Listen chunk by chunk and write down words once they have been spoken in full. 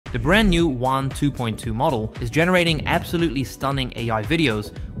The brand new WAN 2.2 model is generating absolutely stunning AI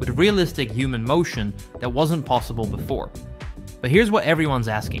videos with realistic human motion that wasn't possible before. But here's what everyone's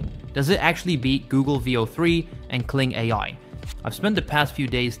asking. Does it actually beat Google Veo 3 and Kling AI? I've spent the past few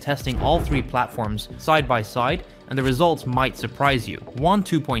days testing all three platforms side by side, and the results might surprise you. WAN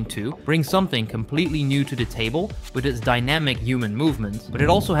 2.2 brings something completely new to the table with its dynamic human movements, but it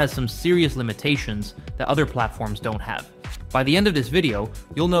also has some serious limitations that other platforms don't have. By the end of this video,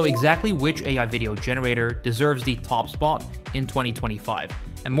 you'll know exactly which AI video generator deserves the top spot in 2025,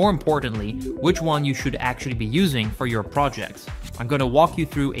 and more importantly, which one you should actually be using for your projects. I'm going to walk you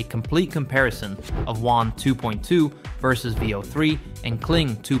through a complete comparison of WAN 2.2 versus Veo 3 and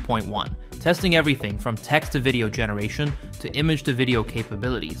Kling 2.1, testing everything from text to video generation to image to video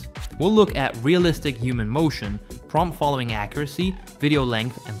capabilities. We'll look at realistic human motion, prompt following accuracy, video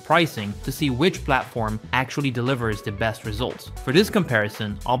length, and pricing to see which platform actually delivers the best results. For this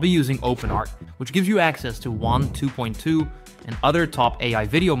comparison, I'll be using OpenArt, which gives you access to WAN 2.2 and other top AI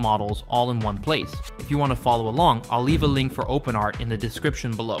video models all in one place. If you want to follow along, I'll leave a link for OpenArt in the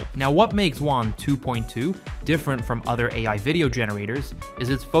description below. Now, what makes WAN 2.2 different from other AI video generators is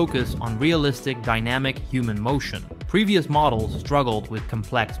its focus on realistic dynamic human motion. Previous models struggled with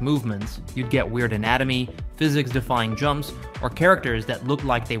complex movements. You'd get weird anatomy, physics-defying jumps, or characters that looked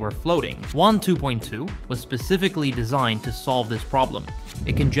like they were floating. WAN 2.2 was specifically designed to solve this problem.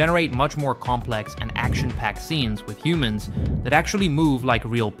 It can generate much more complex and action-packed scenes with humans that actually move like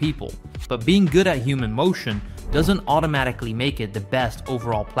real people. But being good at human motion doesn't automatically make it the best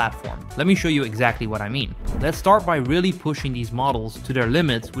overall platform. Let me show you exactly what I mean. Let's start by really pushing these models to their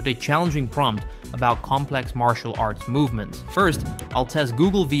limits with a challenging prompt about complex martial arts movements. First, I'll test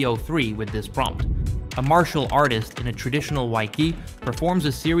Google Veo 3 with this prompt. A martial artist in a traditional waiki performs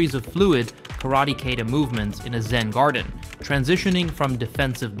a series of fluid karate-kata movements in a Zen garden, transitioning from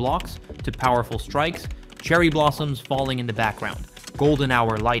defensive blocks to powerful strikes, cherry blossoms falling in the background, golden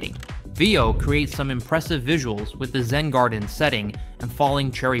hour lighting. Veo creates some impressive visuals with the Zen garden setting and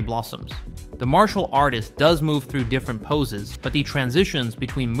falling cherry blossoms. The martial artist does move through different poses, but the transitions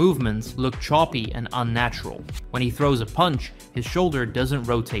between movements look choppy and unnatural. When he throws a punch, his shoulder doesn't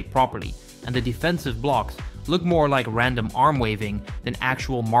rotate properly, and the defensive blocks look more like random arm waving than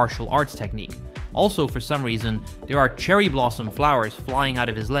actual martial arts technique. Also, for some reason, there are cherry blossom flowers flying out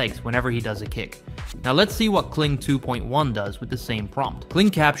of his legs whenever he does a kick. Now let's see what Kling 2.1 does with the same prompt. Kling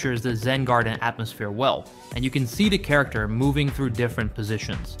captures the Zen garden atmosphere well, and you can see the character moving through different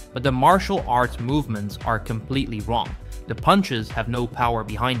positions. But the martial arts movements are completely wrong. The punches have no power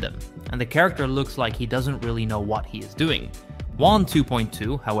behind them, and the character looks like he doesn't really know what he is doing. WAN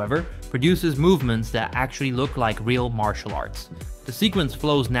 2.2, however, produces movements that actually look like real martial arts. The sequence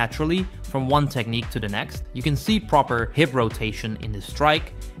flows naturally from one technique to the next. You can see proper hip rotation in the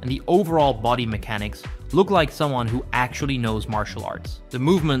strike, and the overall body mechanics look like someone who actually knows martial arts. The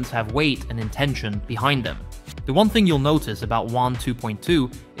movements have weight and intention behind them. The one thing you'll notice about WAN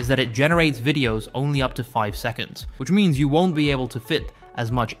 2.2 is that it generates videos only up to 5 seconds, which means you won't be able to fit as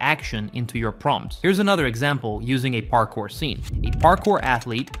much action into your prompts. Here's another example using a parkour scene. A parkour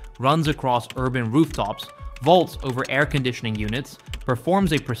athlete runs across urban rooftops, vaults over air conditioning units,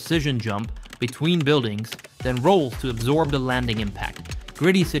 performs a precision jump between buildings, then rolls to absorb the landing impact.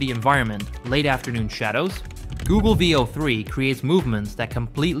 Gritty city environment, late afternoon shadows. Google Veo 3 creates movements that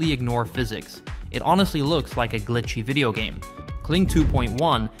completely ignore physics. It honestly looks like a glitchy video game. Kling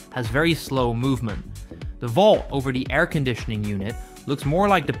 2.1 has very slow movement. The vault over the air conditioning unit looks more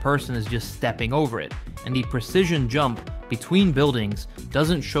like the person is just stepping over it, and the precision jump between buildings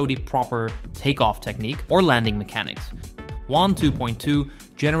doesn't show the proper takeoff technique or landing mechanics. WAN 2.2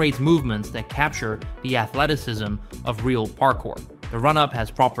 generates movements that capture the athleticism of real parkour. The run-up has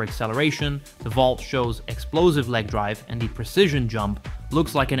proper acceleration, the vault shows explosive leg drive, and the precision jump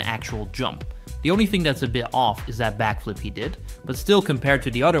looks like an actual jump. The only thing that's a bit off is that backflip he did, but still compared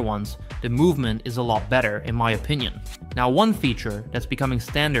to the other ones, the movement is a lot better in my opinion. Now, one feature that's becoming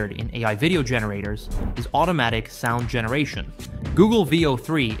standard in AI video generators is automatic sound generation. Google Veo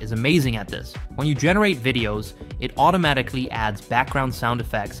 3 is amazing at this. When you generate videos, it automatically adds background sound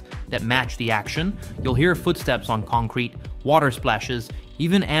effects that match the action. You'll hear footsteps on concrete, water splashes,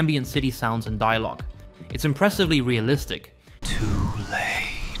 even ambient city sounds and dialogue. It's impressively realistic. Too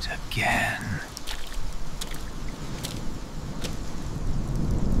late again.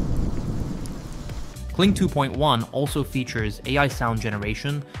 Kling 2.1 also features AI sound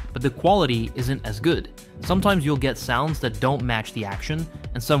generation, but the quality isn't as good. Sometimes you'll get sounds that don't match the action,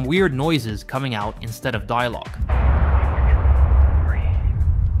 and some weird noises coming out instead of dialogue.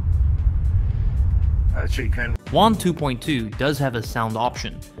 WAN 2.2 does have a sound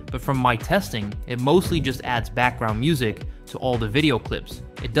option, but from my testing, it mostly just adds background music to all the video clips.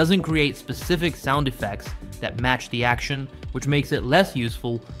 It doesn't create specific sound effects that match the action, which makes it less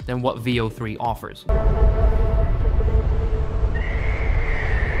useful than what Veo 3 offers.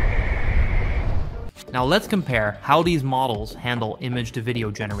 Now let's compare how these models handle image to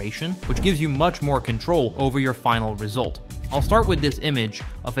video generation, which gives you much more control over your final result. I'll start with this image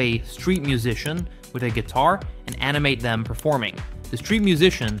of a street musician with a guitar and animate them performing. The street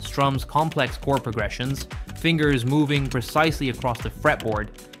musician strums complex chord progressions, fingers moving precisely across the fretboard,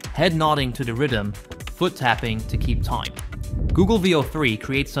 head nodding to the rhythm, foot tapping to keep time. Google Veo 3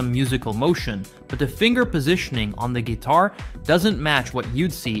 creates some musical motion, but the finger positioning on the guitar doesn't match what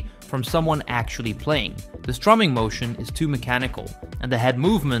you'd see from someone actually playing. The strumming motion is too mechanical, and the head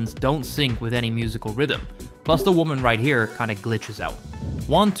movements don't sync with any musical rhythm. Plus the woman right here kinda glitches out.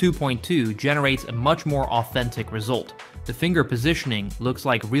 WAN 2.2 generates a much more authentic result. The finger positioning looks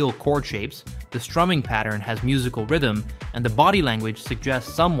like real chord shapes, the strumming pattern has musical rhythm, and the body language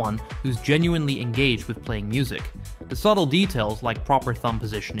suggests someone who's genuinely engaged with playing music. The subtle details like proper thumb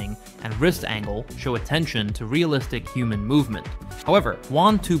positioning and wrist angle show attention to realistic human movement. However,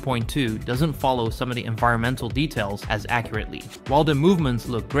 WAN 2.2 doesn't follow some of the environmental details as accurately. While the movements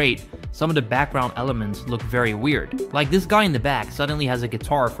look great, some of the background elements look very weird. Like this guy in the back suddenly has a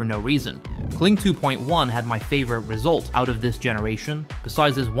guitar for no reason. Kling 2.1 had my favorite result out of this generation.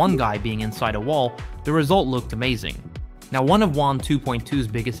 Besides this one guy being inside a wall, the result looked amazing. Now, one of WAN 2.2's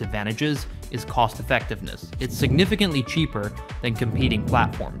biggest advantages is cost effectiveness. It's significantly cheaper than competing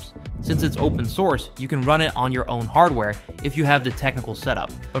platforms. Since it's open source, you can run it on your own hardware if you have the technical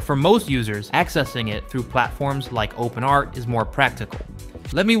setup. But for most users, accessing it through platforms like OpenArt is more practical.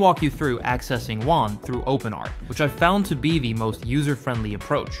 Let me walk you through accessing WAN through OpenArt, which I've found to be the most user-friendly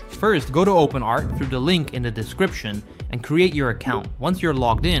approach. First, go to OpenArt through the link in the description and create your account. Once you're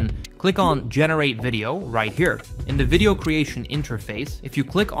logged in, click on Generate Video right here. In the video creation interface, if you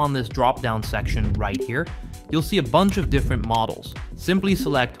click on this drop-down section right here, you'll see a bunch of different models. Simply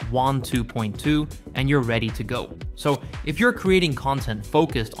select WAN 2.2 and you're ready to go. So if you're creating content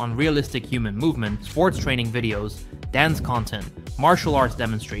focused on realistic human movement, sports training videos, dance content, martial arts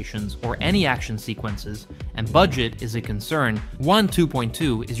demonstrations, or any action sequences, and budget is a concern, WAN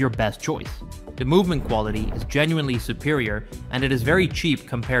 2.2 is your best choice. The movement quality is genuinely superior, and it is very cheap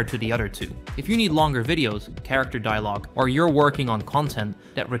compared to the other two. If you need longer videos, character dialogue, or you're working on content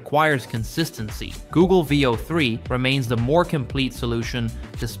that requires consistency, Google Veo 3 remains the more complete solution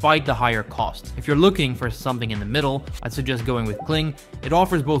despite the higher cost. If you're looking for something in the middle, I'd suggest going with Kling. It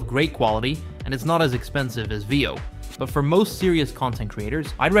offers both great quality, and it's not as expensive as Veo. But for most serious content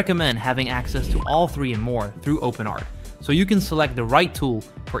creators, I'd recommend having access to all three and more through OpenArt, so you can select the right tool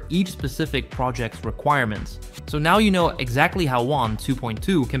for each specific project's requirements. So now you know exactly how WAN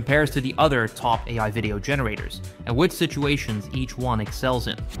 2.2 compares to the other top AI video generators, and which situations each one excels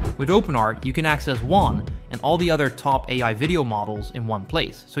in. With OpenArt, you can access WAN and all the other top AI video models in one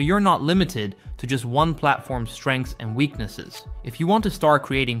place, so you're not limited to just one platform's strengths and weaknesses. If you want to start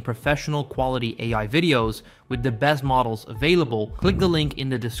creating professional quality AI videos with the best models available, click the link in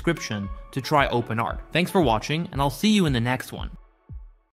the description to try OpenArt. Thanks for watching, and I'll see you in the next one.